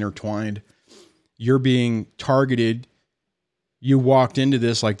already intertwined, you're being targeted. You walked into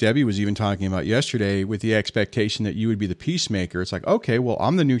this, like Debbie was even talking about yesterday, with the expectation that you would be the peacemaker. It's like, okay, well,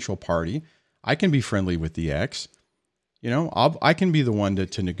 I'm the neutral party. I can be friendly with the ex. I can be the one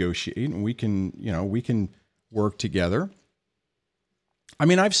to negotiate, and we can work together. I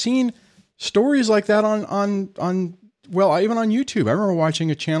mean, I've seen stories like that on even on YouTube. I remember watching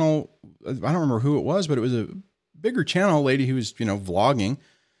a channel. I don't remember who it was, but it was a bigger channel, lady who was, vlogging,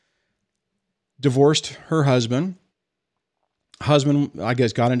 divorced her husband. Husband, I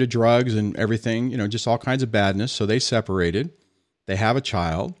guess, got into drugs and everything, just all kinds of badness. So they separated. They have a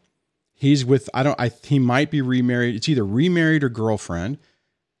child. He's with, he might be remarried. It's either remarried or girlfriend.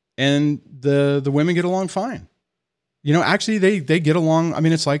 And the women get along fine. Actually they get along. I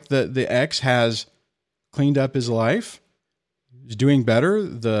mean, it's like the ex has cleaned up his life. He's doing better.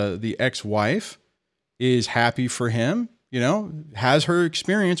 The ex-wife is happy for him, has her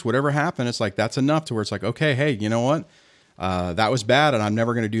experience, whatever happened. It's like, that's enough to where it's like, okay, hey, you know what? That was bad and I'm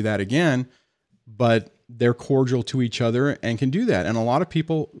never going to do that again. But they're cordial to each other and can do that. And a lot of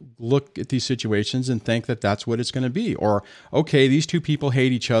people look at these situations and think that that's what it's going to be. Or, okay, these two people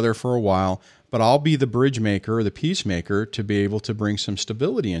hate each other for a while, but I'll be the bridge maker or the peacemaker to be able to bring some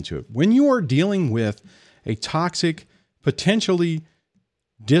stability into it. When you are dealing with a toxic, potentially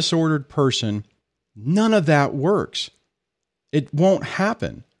disordered person, none of that works. It won't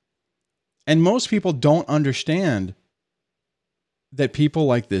happen. And most people don't understand that people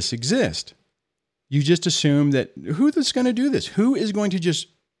like this exist. You just assume that who is going to do this? Who is going to just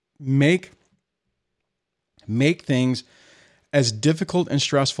make things as difficult and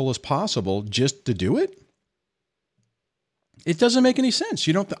stressful as possible just to do it? It doesn't make any sense.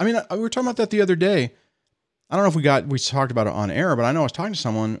 We were talking about that the other day. I don't know if we talked about it on air, but I know I was talking to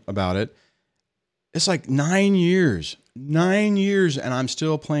someone about it. It's like 9 years, and I'm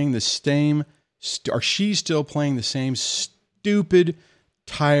still playing the same, or she's still playing the same stupid,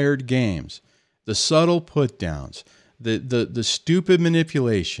 tired games. The subtle put downs, the stupid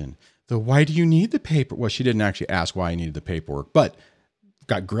manipulation, the why do you need the paper? Well, she didn't actually ask why I needed the paperwork, but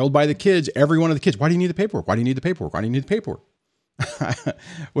got grilled by the kids, every one of the kids. Why do you need the paperwork? Why do you need the paperwork? Why do you need the paperwork?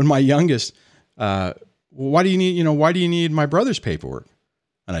 When my youngest, why do you need my brother's paperwork?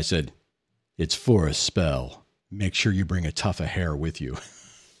 And I said, it's for a spell. Make sure you bring a tuft of hair with you.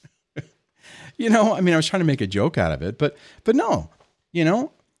 I was trying to make a joke out of it, but no,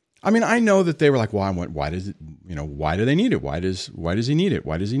 I know that they were like, well, why do they need it? Why does he need it?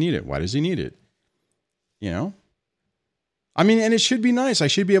 Why does he need it? Why does he need it? And it should be nice. I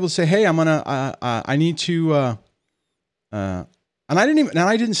should be able to say, hey, I need to, and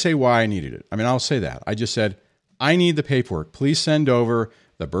I didn't say why I needed it. I'll say that. I just said, I need the paperwork. Please send over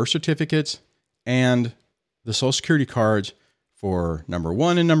the birth certificates and the Social Security cards for number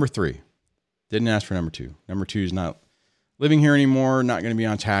 1 and number 3. Didn't ask for number 2. Number 2 is not living here anymore, not going to be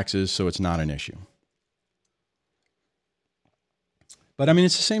on taxes, so it's not an issue. But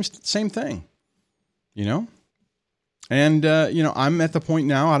it's the same thing, And, I'm at the point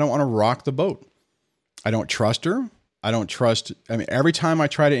now, I don't want to rock the boat. I don't trust her. I don't trust, every time I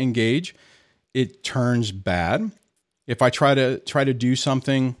try to engage, it turns bad. If I try to do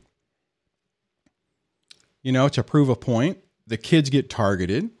something, to prove a point, the kids get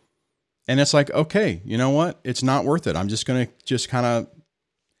targeted. And it's like, okay, you know what? It's not worth it. I'm just going to kind of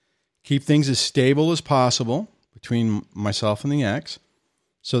keep things as stable as possible between myself and the ex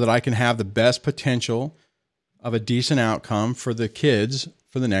so that I can have the best potential of a decent outcome for the kids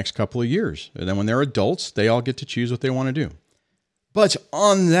for the next couple of years. And then when they're adults, they all get to choose what they want to do. But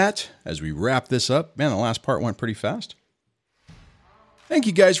on that, as we wrap this up, man, the last part went pretty fast. Thank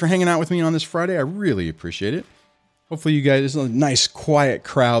you guys for hanging out with me on this Friday. I really appreciate it. Hopefully you guys, this is a nice quiet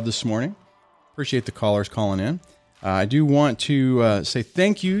crowd this morning. Appreciate the callers calling in. I do want to say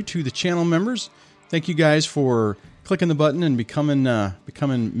thank you to the channel members. Thank you guys for clicking the button and becoming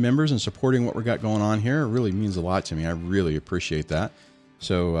members and supporting what we got going on here. It really means a lot to me. I really appreciate that.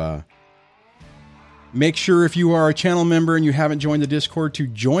 So make sure if you are a channel member and you haven't joined the Discord to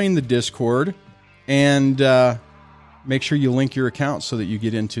join the Discord and make sure you link your account so that you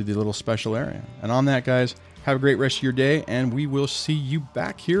get into the little special area. And on that, guys, have a great rest of your day, and we will see you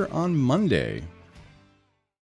back here on Monday.